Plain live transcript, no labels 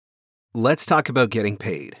Let's talk about getting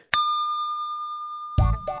paid.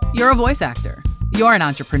 You're a voice actor. You're an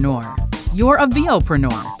entrepreneur. You're a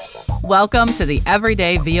VOpreneur. Welcome to the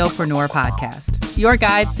Everyday VOpreneur podcast, your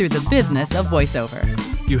guide through the business of voiceover.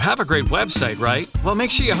 You have a great website, right? Well,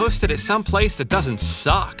 make sure you host it at some place that doesn't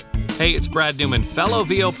suck. Hey, it's Brad Newman, fellow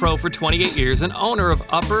VO Pro for 28 years and owner of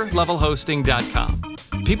UpperLevelHosting.com.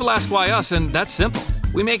 People ask why us, and that's simple.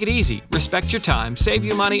 We make it easy, respect your time, save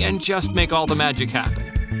you money, and just make all the magic happen.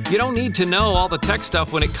 You don't need to know all the tech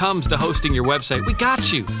stuff when it comes to hosting your website. We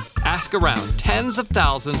got you. Ask around. Tens of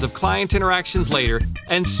thousands of client interactions later,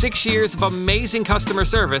 and 6 years of amazing customer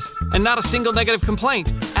service, and not a single negative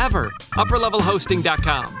complaint, ever.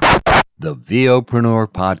 UpperLevelHosting.com. The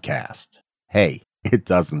VOpreneur Podcast. Hey, it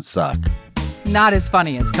doesn't suck. Not as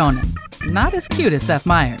funny as Conan. Not as cute as Seth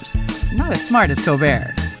Meyers. Not as smart as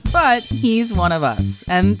Colbert. But he's one of us,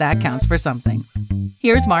 and that counts for something.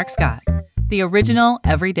 Here's Mark Scott, the original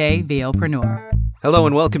Everyday VOpreneur. Hello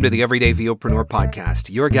and welcome to the Everyday VOpreneur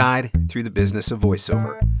podcast, your guide through the business of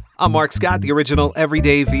voiceover. I'm Mark Scott, the original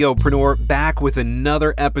Everyday VOpreneur, back with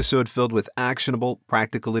another episode filled with actionable,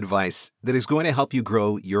 practical advice that is going to help you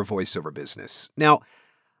grow your voiceover business. Now,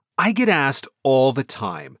 I get asked all the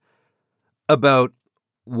time about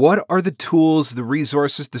what are the tools, the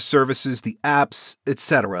resources, the services, the apps,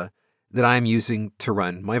 etc. that I'm using to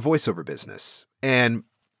run my voiceover business. And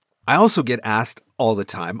I also get asked all the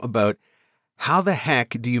time about how the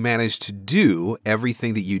heck do you manage to do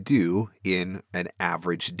everything that you do in an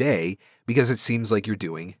average day, because it seems like you're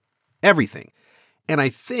doing everything. And I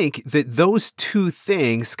think that those two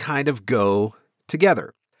things kind of go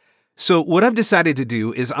together. So what I've decided to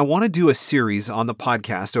do is I want to do a series on the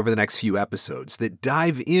podcast over the next few episodes that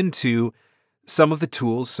dive into some of the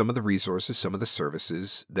tools, some of the resources, some of the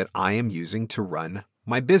services that I am using to run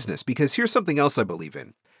my business. Because here's something else I believe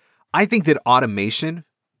in. I think that automation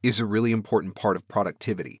is a really important part of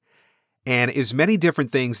productivity. And as many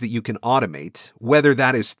different things that you can automate, whether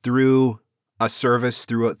that is through a service,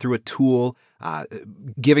 through a tool,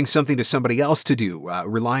 giving something to somebody else to do,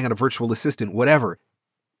 relying on a virtual assistant, whatever,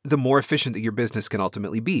 the more efficient that your business can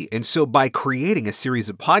ultimately be. And so by creating a series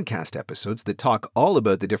of podcast episodes that talk all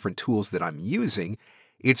about the different tools that I'm using,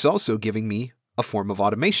 it's also giving me a form of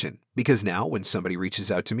automation. Because now when somebody reaches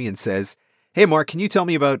out to me and says, "Hey, Mark, can you tell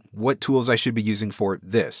me about what tools I should be using for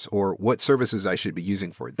this or what services I should be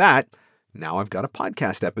using for that?" Now I've got a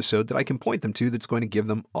podcast episode that I can point them to that's going to give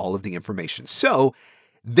them all of the information. So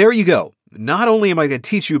there you go. Not only am I going to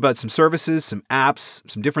teach you about some services, some apps,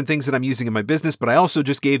 some different things that I'm using in my business, but I also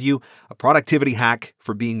just gave you a productivity hack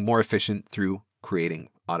for being more efficient through creating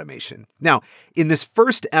automation. Now, in this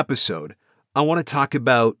first episode, I want to talk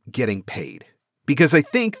about getting paid, because I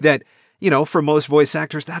think that for most voice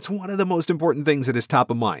actors, that's one of the most important things that is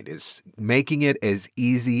top of mind, is making it as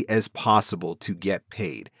easy as possible to get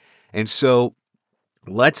paid. And so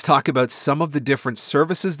let's talk about some of the different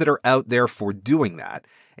services that are out there for doing that,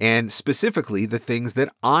 and specifically the things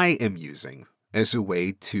that I am using as a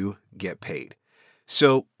way to get paid.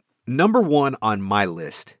 So number one on my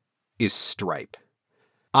list is Stripe.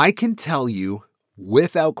 I can tell you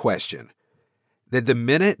without question that the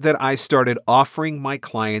minute that I started offering my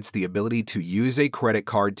clients the ability to use a credit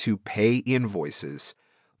card to pay invoices,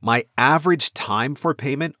 my average time for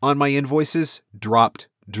payment on my invoices dropped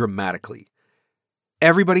dramatically.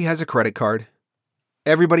 Everybody has a credit card,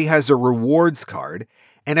 everybody has a rewards card,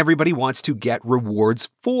 and everybody wants to get rewards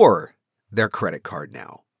for their credit card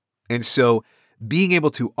now. And so being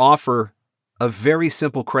able to offer a very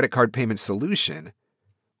simple credit card payment solution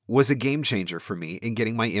was a game changer for me in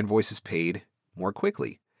getting my invoices paid more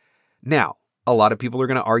quickly. Now, a lot of people are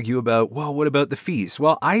going to argue about, well, what about the fees?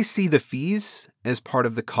 Well, I see the fees as part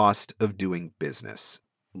of the cost of doing business.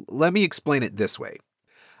 Let me explain it this way.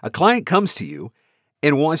 A client comes to you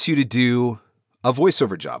and wants you to do a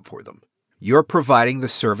voiceover job for them. You're providing the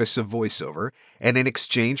service of voiceover, and in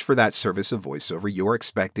exchange for that service of voiceover, you're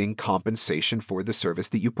expecting compensation for the service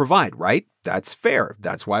that you provide, right? That's fair.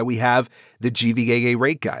 That's why we have the GVAA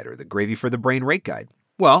rate guide or the Gravy for the Brain rate guide.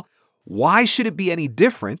 Well, why should it be any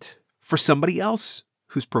different for somebody else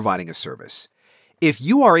who's providing a service? If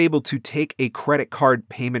you are able to take a credit card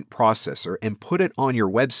payment processor and put it on your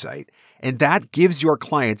website, and that gives your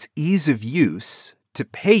clients ease of use to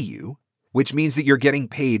pay you, which means that you're getting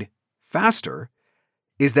paid faster,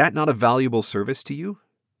 is that not a valuable service to you?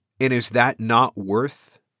 And is that not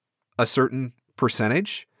worth a certain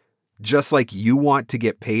percentage? Just like you want to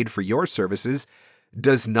get paid for your services,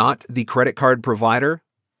 does not the credit card provider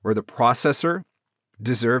or the processor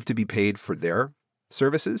deserve to be paid for their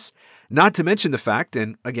services? Not to mention the fact,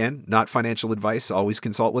 and again, not financial advice, always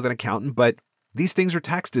consult with an accountant, but These things are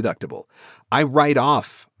tax deductible. I write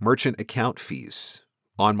off merchant account fees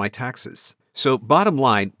on my taxes. So bottom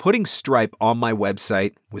line, putting Stripe on my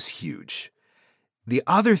website was huge. The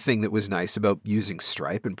other thing that was nice about using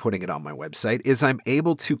Stripe and putting it on my website is I'm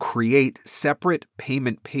able to create separate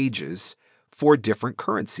payment pages for different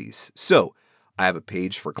currencies. So I have a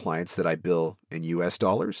page for clients that I bill in US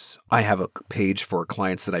dollars. I have a page for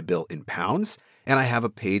clients that I bill in pounds. And I have a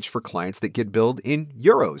page for clients that get billed in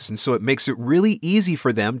euros. And so it makes it really easy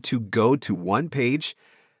for them to go to one page,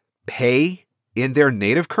 pay in their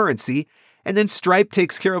native currency, and then Stripe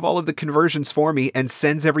takes care of all of the conversions for me and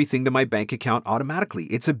sends everything to my bank account automatically.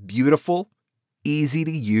 It's a beautiful, easy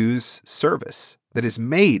to use service that has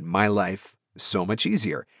made my life so much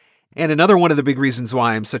easier. And another one of the big reasons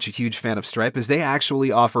why I'm such a huge fan of Stripe is they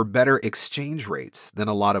actually offer better exchange rates than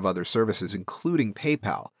a lot of other services, including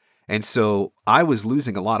PayPal. And so I was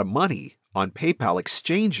losing a lot of money on PayPal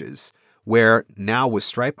exchanges, where now with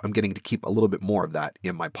Stripe, I'm getting to keep a little bit more of that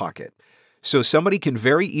in my pocket. So somebody can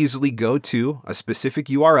very easily go to a specific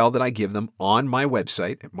URL that I give them on my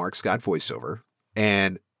website at Mark Scott VoiceOver,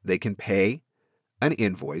 and they can pay an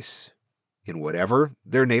invoice in whatever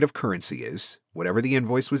their native currency is, whatever the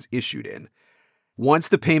invoice was issued in. Once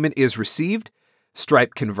the payment is received,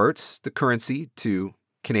 Stripe converts the currency to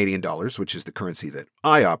Canadian dollars, which is the currency that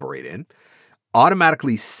I operate in,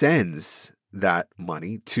 automatically sends that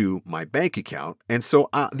money to my bank account. And so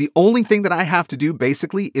the only thing that I have to do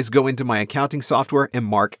basically is go into my accounting software and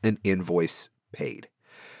mark an invoice paid.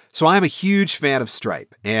 So I'm a huge fan of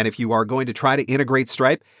Stripe. And if you are going to try to integrate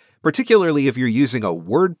Stripe, particularly if you're using a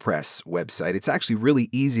WordPress website, it's actually really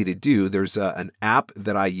easy to do. There's an app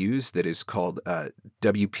that I use that is called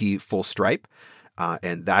WP Full Stripe.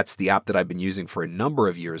 And that's the app that I've been using for a number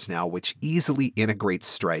of years now, which easily integrates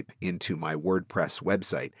Stripe into my WordPress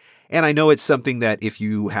website. And I know it's something that if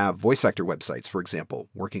you have voice actor websites, for example,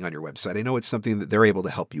 working on your website, I know it's something that they're able to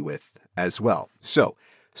help you with as well. So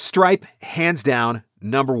Stripe, hands down,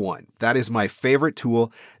 number one. That is my favorite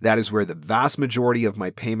tool. That is where the vast majority of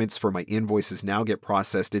my payments for my invoices now get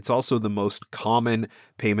processed. It's also the most common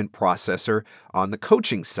payment processor on the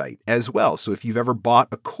coaching site as well. So if you've ever bought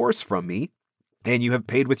a course from me, and you have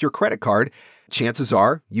paid with your credit card, chances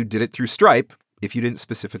are you did it through Stripe if you didn't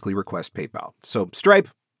specifically request PayPal. So Stripe,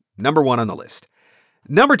 number one on the list.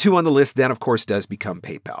 Number two on the list then, of course, does become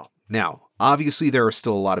PayPal. Now, obviously, there are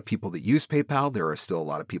still a lot of people that use PayPal. There are still a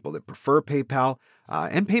lot of people that prefer PayPal.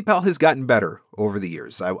 And PayPal has gotten better over the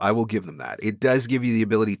years. I will give them that. It does give you the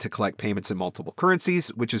ability to collect payments in multiple currencies,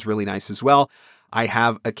 which is really nice as well. I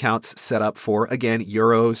have accounts set up for, again,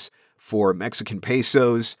 euros, for Mexican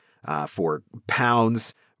pesos, for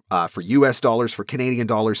pounds, for US dollars, for Canadian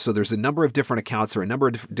dollars. So there's a number of different accounts or a number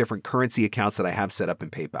of different currency accounts that I have set up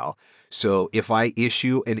in PayPal. So if I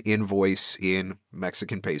issue an invoice in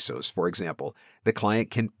Mexican pesos, for example, the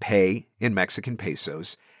client can pay in Mexican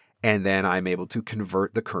pesos, and then I'm able to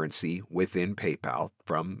convert the currency within PayPal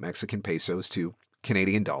from Mexican pesos to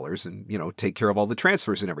Canadian dollars and, take care of all the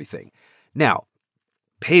transfers and everything. Now,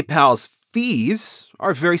 PayPal's fees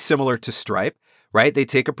are very similar to Stripe. Right? They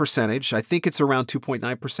take a percentage. I think it's around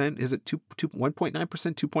 2.9%. Is it 1.9%,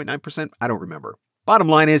 2.9%? I don't remember. Bottom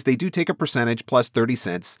line is they do take a percentage plus 30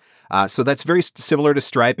 cents. So that's very similar to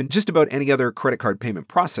Stripe and just about any other credit card payment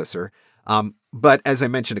processor. But as I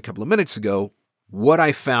mentioned a couple of minutes ago, what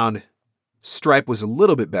I found Stripe was a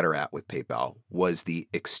little bit better at with PayPal was the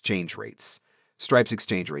exchange rates. Stripe's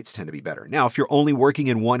exchange rates tend to be better. Now, if you're only working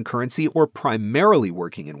in one currency or primarily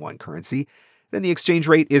working in one currency, then the exchange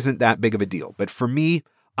rate isn't that big of a deal. But for me,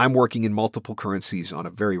 I'm working in multiple currencies on a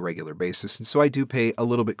very regular basis, and so I do pay a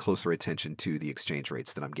little bit closer attention to the exchange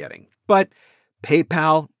rates that I'm getting. But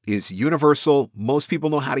PayPal is universal. Most people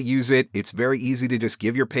know how to use it. It's very easy to just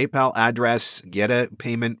give your PayPal address, get a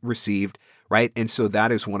payment received, right? And so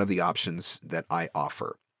that is one of the options that I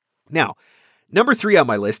offer. Now, number three on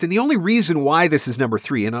my list, and the only reason why this is number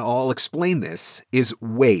three, and I'll explain this, is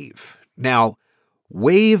Wave. Now,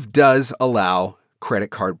 Wave does allow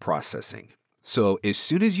credit card processing. So as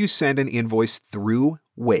soon as you send an invoice through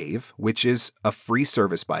Wave, which is a free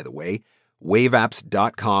service, by the way,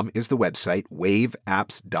 waveapps.com is the website,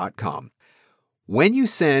 waveapps.com. When you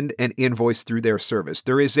send an invoice through their service,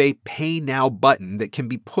 there is a Pay Now button that can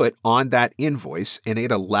be put on that invoice, and it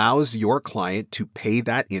allows your client to pay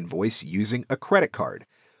that invoice using a credit card.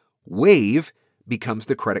 Wave becomes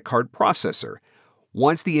the credit card processor.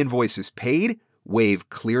 Once the invoice is paid, Wave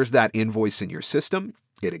clears that invoice in your system,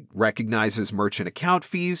 it recognizes merchant account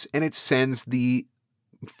fees, and it sends the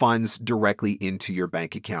funds directly into your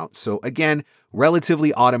bank account. So again,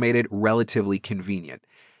 relatively automated, relatively convenient.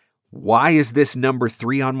 Why is this number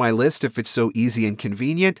 3 on my list if it's so easy and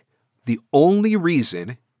convenient? The only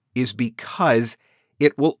reason is because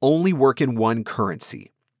it will only work in one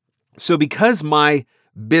currency. So because my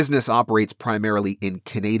business operates primarily in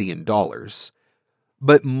Canadian dollars,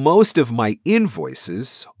 but most of my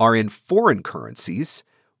invoices are in foreign currencies,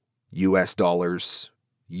 US dollars,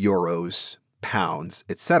 euros, pounds,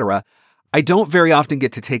 etc., I don't very often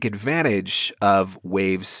get to take advantage of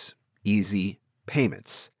Wave's easy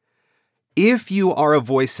payments. If you are a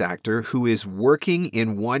voice actor who is working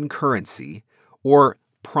in one currency or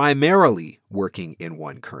primarily working in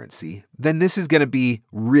one currency, then this is going to be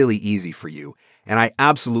really easy for you. And I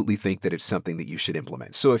absolutely think that it's something that you should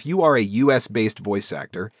implement. So if you are a US-based voice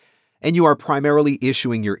actor and you are primarily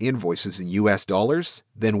issuing your invoices in US dollars,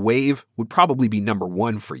 then Wave would probably be number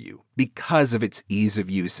 1 for you because of its ease of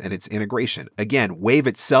use and its integration. Again, Wave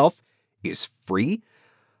itself is free.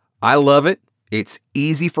 I love it. It's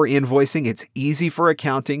easy for invoicing. It's easy for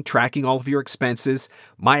accounting, tracking all of your expenses.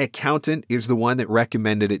 My accountant is the one that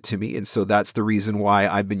recommended it to me, and so that's the reason why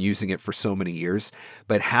I've been using it for so many years.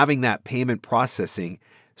 But having that payment processing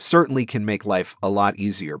certainly can make life a lot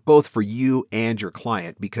easier, both for you and your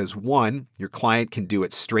client, because one, your client can do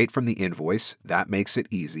it straight from the invoice. That makes it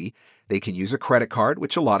easy. They can use a credit card,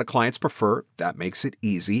 which a lot of clients prefer. That makes it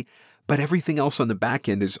easy. But everything else on the back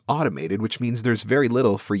end is automated, which means there's very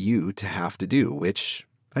little for you to have to do, which,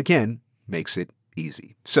 again, makes it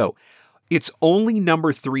easy. So it's only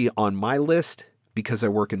number 3 on my list because I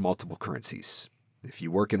work in multiple currencies. If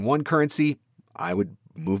you work in one currency, I would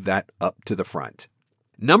move that up to the front.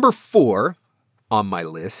 Number 4 on my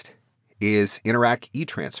list is Interac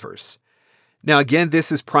e-transfers. Now, again,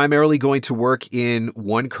 this is primarily going to work in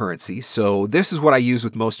one currency, so this is what I use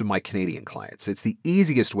with most of my Canadian clients. It's the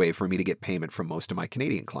easiest way for me to get payment from most of my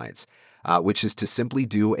Canadian clients, which is to simply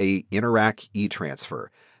do a Interac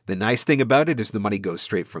e-transfer. The nice thing about it is the money goes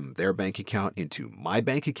straight from their bank account into my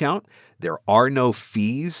bank account. There are no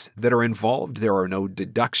fees that are involved. There are no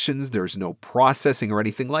deductions. There's no processing or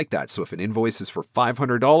anything like that. So if an invoice is for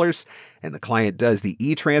 $500 and the client does the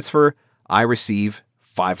e-transfer, I receive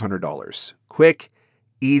 $500. Quick,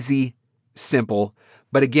 easy, simple.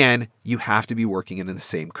 But again, you have to be working in the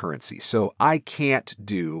same currency. So I can't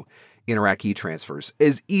do Interac e-transfers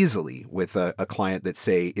as easily with a client that,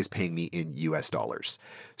 say, is paying me in US dollars.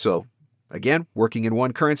 So again, working in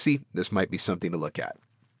one currency, this might be something to look at.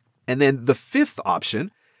 And then the 5th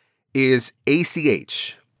option is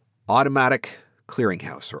ACH, Automatic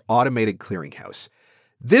Clearinghouse or Automated Clearinghouse.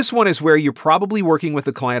 This one is where you're probably working with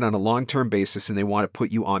a client on a long-term basis and they want to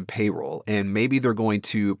put you on payroll, and maybe they're going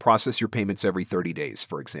to process your payments every 30 days,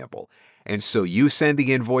 for example. And so you send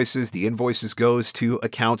the invoices goes to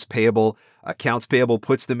accounts payable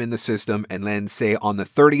puts them in the system, and then say on the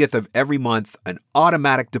 30th of every month, an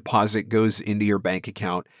automatic deposit goes into your bank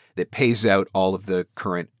account that pays out all of the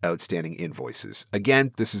current outstanding invoices.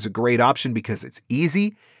 Again, this is a great option because it's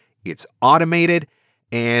easy, it's automated,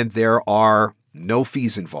 and there are no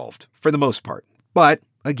fees involved for the most part. But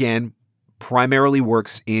again, primarily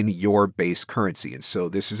works in your base currency. And so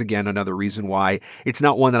this is, again, another reason why it's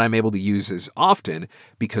not one that I'm able to use as often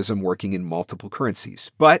because I'm working in multiple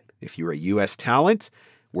currencies. But if you're a US talent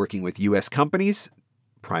working with US companies,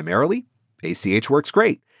 primarily, ACH works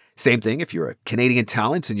great. Same thing if you're a Canadian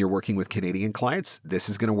talent and you're working with Canadian clients, this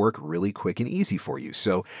is going to work really quick and easy for you.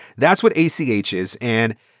 So that's what ACH is.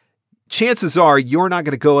 And chances are you're not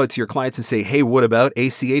going to go out to your clients and say, hey, what about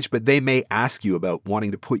ACH? But they may ask you about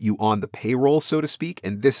wanting to put you on the payroll, so to speak.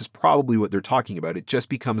 And this is probably what they're talking about. It just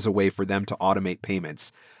becomes a way for them to automate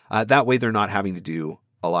payments. That way they're not having to do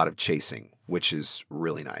a lot of chasing, which is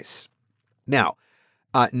really nice. Now,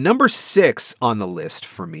 number 6 on the list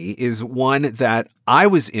for me is one that I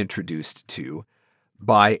was introduced to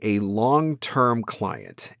by a long-term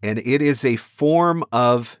client. And it is a form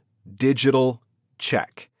of digital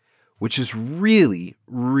check, which is really,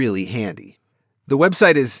 really handy. The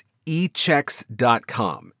website is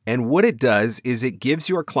echecks.com, and what it does is it gives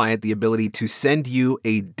your client the ability to send you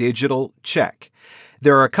a digital check.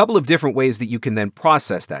 There are a couple of different ways that you can then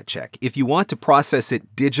process that check. If you want to process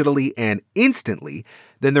it digitally and instantly,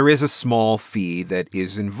 then there is a small fee that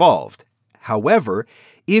is involved. However,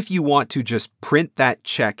 if you want to just print that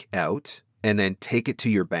check out and then take it to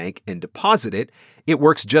your bank and deposit it, it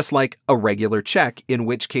works just like a regular check, in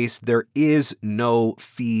which case there is no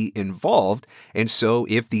fee involved. And so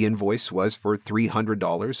if the invoice was for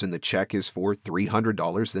 $300 and the check is for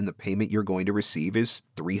 $300, then the payment you're going to receive is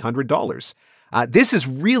 $300. This is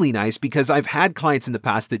really nice because I've had clients in the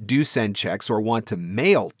past that do send checks or want to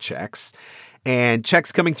mail checks. And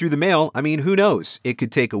checks coming through the mail, I mean, who knows? It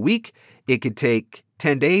could take a week. It could take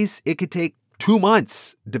 10 days. It could take 2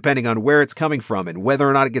 months, depending on where it's coming from and whether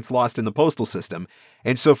or not it gets lost in the postal system.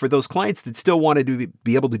 And so for those clients that still wanted to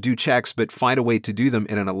be able to do checks, but find a way to do them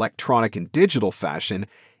in an electronic and digital fashion,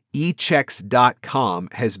 echecks.com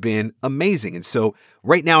has been amazing. And so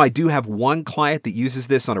right now I do have one client that uses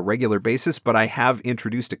this on a regular basis, but I have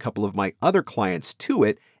introduced a couple of my other clients to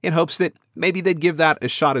it in hopes that maybe they'd give that a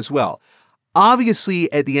shot as well.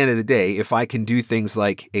 Obviously, at the end of the day, if I can do things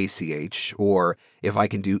like ACH, or if I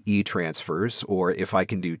can do e-transfers, or if I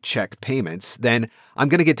can do check payments, then I'm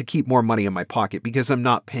going to get to keep more money in my pocket because I'm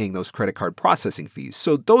not paying those credit card processing fees.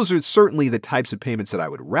 So those are certainly the types of payments that I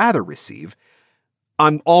would rather receive.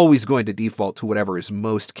 I'm always going to default to whatever is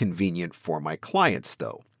most convenient for my clients,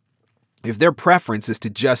 though. If their preference is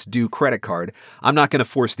to just do credit card, I'm not going to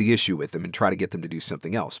force the issue with them and try to get them to do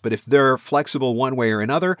something else. But if they're flexible one way or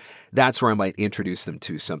another, that's where I might introduce them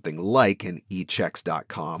to something like an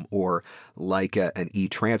echecks.com or like an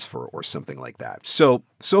e-transfer or something like that. So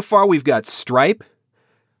far we've got Stripe,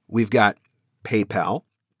 we've got PayPal,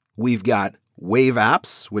 we've got Wave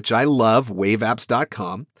Apps, which I love,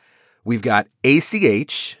 waveapps.com. We've got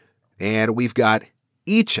ACH, and we've got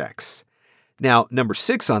eChecks. Now, number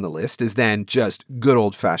 6 on the list is then just good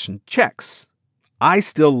old-fashioned checks. I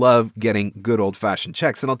still love getting good old-fashioned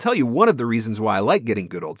checks, and I'll tell you one of the reasons why I like getting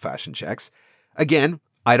good old-fashioned checks. Again,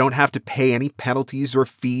 I don't have to pay any penalties or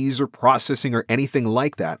fees or processing or anything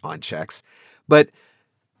like that on checks. But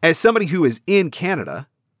as somebody who is in Canada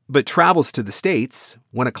but travels to the States,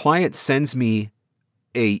 when a client sends me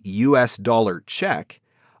a US dollar check,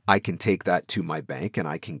 I can take that to my bank and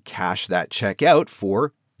I can cash that check out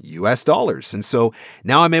for US dollars. And so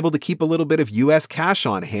now I'm able to keep a little bit of US cash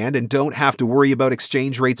on hand and don't have to worry about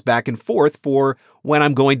exchange rates back and forth for when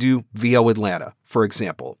I'm going to VO Atlanta, for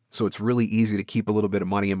example. So it's really easy to keep a little bit of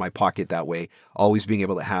money in my pocket that way, always being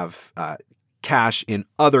able to have cash in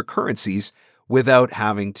other currencies without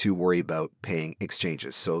having to worry about paying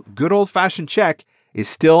exchanges. So good old-fashioned check is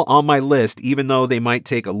still on my list, even though they might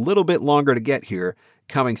take a little bit longer to get here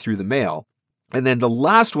coming through the mail. And then the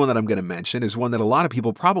last one that I'm going to mention is one that a lot of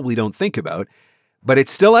people probably don't think about, but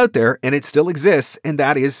it's still out there and it still exists, and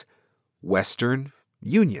that is Western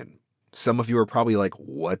Union. Some of you are probably like,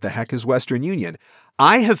 what the heck is Western Union?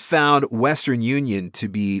 I have found Western Union to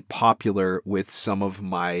be popular with some of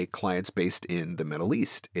my clients based in the Middle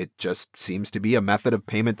East. It just seems to be a method of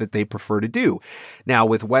payment that they prefer to do. Now,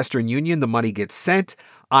 with Western Union, the money gets sent.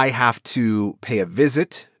 I have to pay a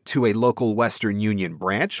visit to a local Western Union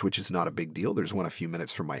branch, which is not a big deal. There's one a few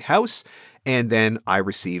minutes from my house. And then I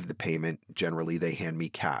receive the payment. Generally, they hand me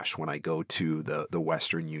cash when I go to the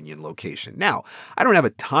Western Union location. Now, I don't have a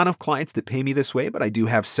ton of clients that pay me this way, but I do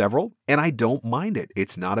have several, and I don't mind it.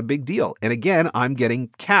 It's not a big deal. And again, I'm getting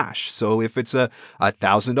cash. So if it's a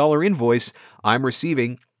 $1,000 invoice, I'm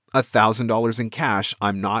receiving $1,000 in cash.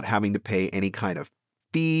 I'm not having to pay any kind of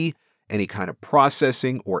fee, any kind of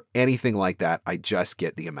processing, or anything like that. I just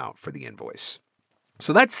get the amount for the invoice.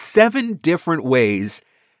 So that's 7 different ways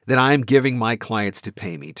that I'm giving my clients to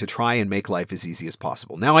pay me to try and make life as easy as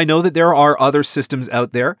possible. Now, I know that there are other systems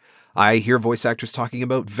out there. I hear voice actors talking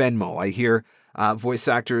about Venmo. I hear voice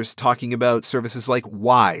actors talking about services like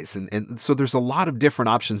Wise. And so there's a lot of different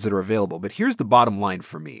options that are available. But here's the bottom line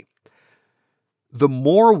for me. The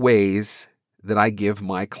more ways that I give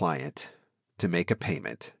my client to make a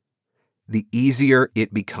payment, the easier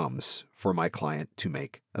it becomes for my client to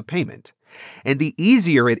make a payment. And the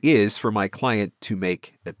easier it is for my client to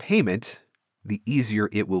make a payment, the easier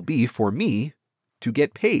it will be for me to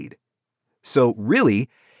get paid. So really,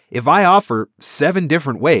 if I offer 7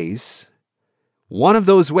 different ways, one of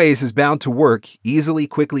those ways is bound to work easily,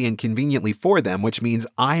 quickly, and conveniently for them, which means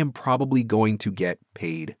I am probably going to get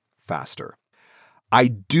paid faster. I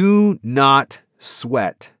do not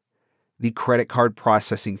sweat the credit card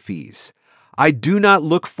processing fees. I do not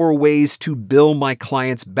look for ways to bill my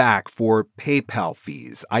clients back for PayPal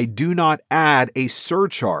fees. I do not add a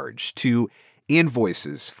surcharge to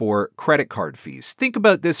invoices for credit card fees. Think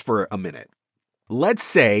about this for a minute. Let's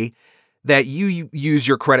say that you use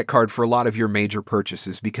your credit card for a lot of your major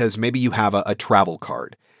purchases because maybe you have a travel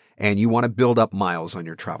card and you want to build up miles on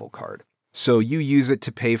your travel card. So you use it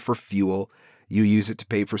to pay for fuel. You use it to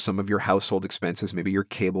pay for some of your household expenses, maybe your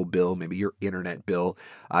cable bill, maybe your internet bill.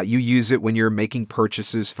 You use it when you're making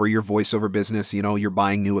purchases for your voiceover business. You know, you're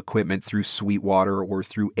buying new equipment through Sweetwater or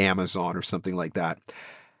through Amazon or something like that.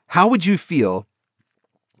 How would you feel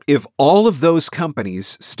if all of those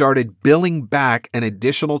companies started billing back an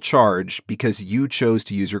additional charge because you chose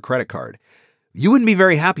to use your credit card? You wouldn't be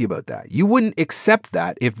very happy about that. You wouldn't accept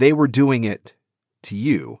that if they were doing it to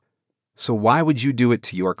you. So why would you do it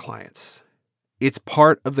to your clients? It's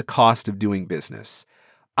part of the cost of doing business.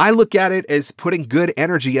 I look at it as putting good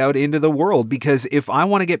energy out into the world, because if I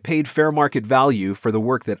want to get paid fair market value for the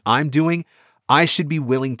work that I'm doing, I should be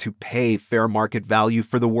willing to pay fair market value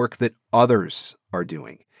for the work that others are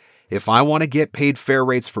doing. If I want to get paid fair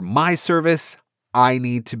rates for my service, I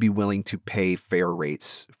need to be willing to pay fair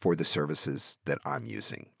rates for the services that I'm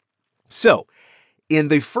using. So, in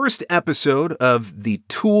the first episode of the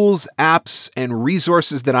tools, apps, and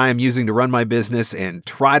resources that I am using to run my business and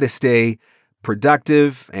try to stay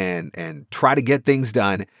productive and try to get things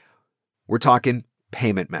done, we're talking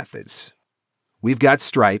payment methods. We've got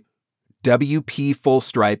Stripe. WP Full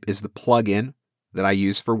Stripe is the plugin that I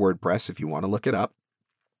use for WordPress if you want to look it up.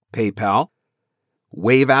 PayPal,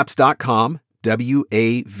 waveapps.com,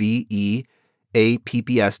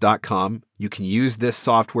 WAVEAPPS.com. You can use this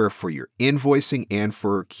software for your invoicing and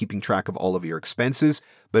for keeping track of all of your expenses,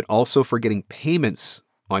 but also for getting payments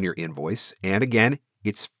on your invoice. And again,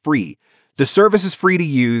 it's free. The service is free to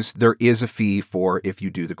use. There is a fee for if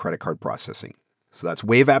you do the credit card processing. So that's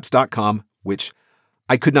waveapps.com, which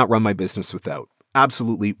I could not run my business without.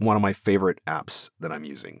 Absolutely one of my favorite apps that I'm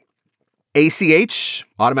using. ACH,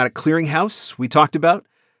 Automatic Clearinghouse, we talked about.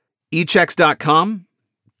 eChecks.com,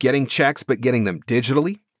 getting checks, but getting them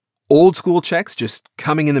digitally. Old school checks just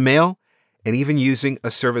coming in the mail, and even using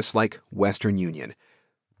a service like Western Union.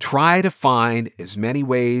 Try to find as many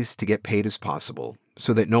ways to get paid as possible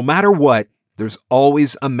so that no matter what, there's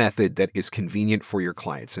always a method that is convenient for your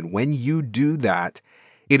clients. And when you do that,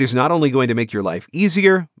 it is not only going to make your life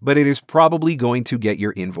easier, but it is probably going to get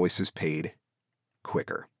your invoices paid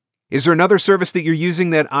quicker. Is there another service that you're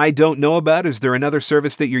using that I don't know about? Is there another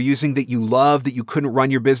service that you're using that you love that you couldn't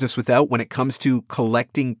run your business without when it comes to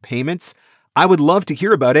collecting payments? I would love to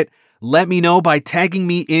hear about it. Let me know by tagging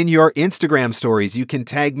me in your Instagram stories. You can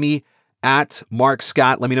tag me at Mark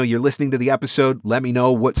Scott. Let me know you're listening to the episode. Let me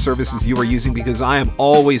know what services you are using, because I am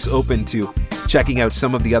always open to checking out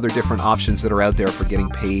some of the other different options that are out there for getting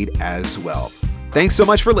paid as well. Thanks so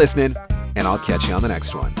much for listening, and I'll catch you on the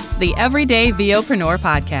next one. The Everyday VOpreneur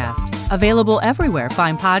Podcast. Available everywhere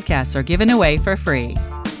fine podcasts are given away for free.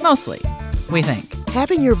 Mostly, we think.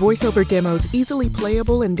 Having your voiceover demos easily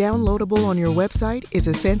playable and downloadable on your website is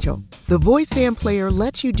essential. The VoiceZam player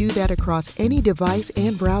lets you do that across any device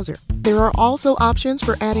and browser. There are also options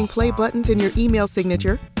for adding play buttons in your email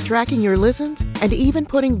signature, tracking your listens, and even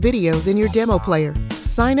putting videos in your demo player.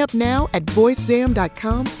 Sign up now at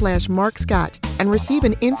voicezam.com/MarkScott and receive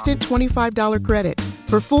an instant $25 credit.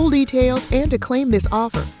 For full details and to claim this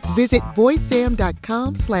offer, visit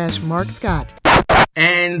voicezam.com/MarkScott.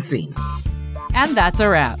 And scene. And that's a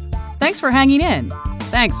wrap. Thanks for hanging in.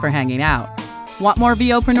 Thanks for hanging out. Want more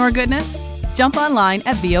VOpreneur goodness? Jump online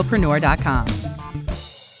at VOpreneur.com.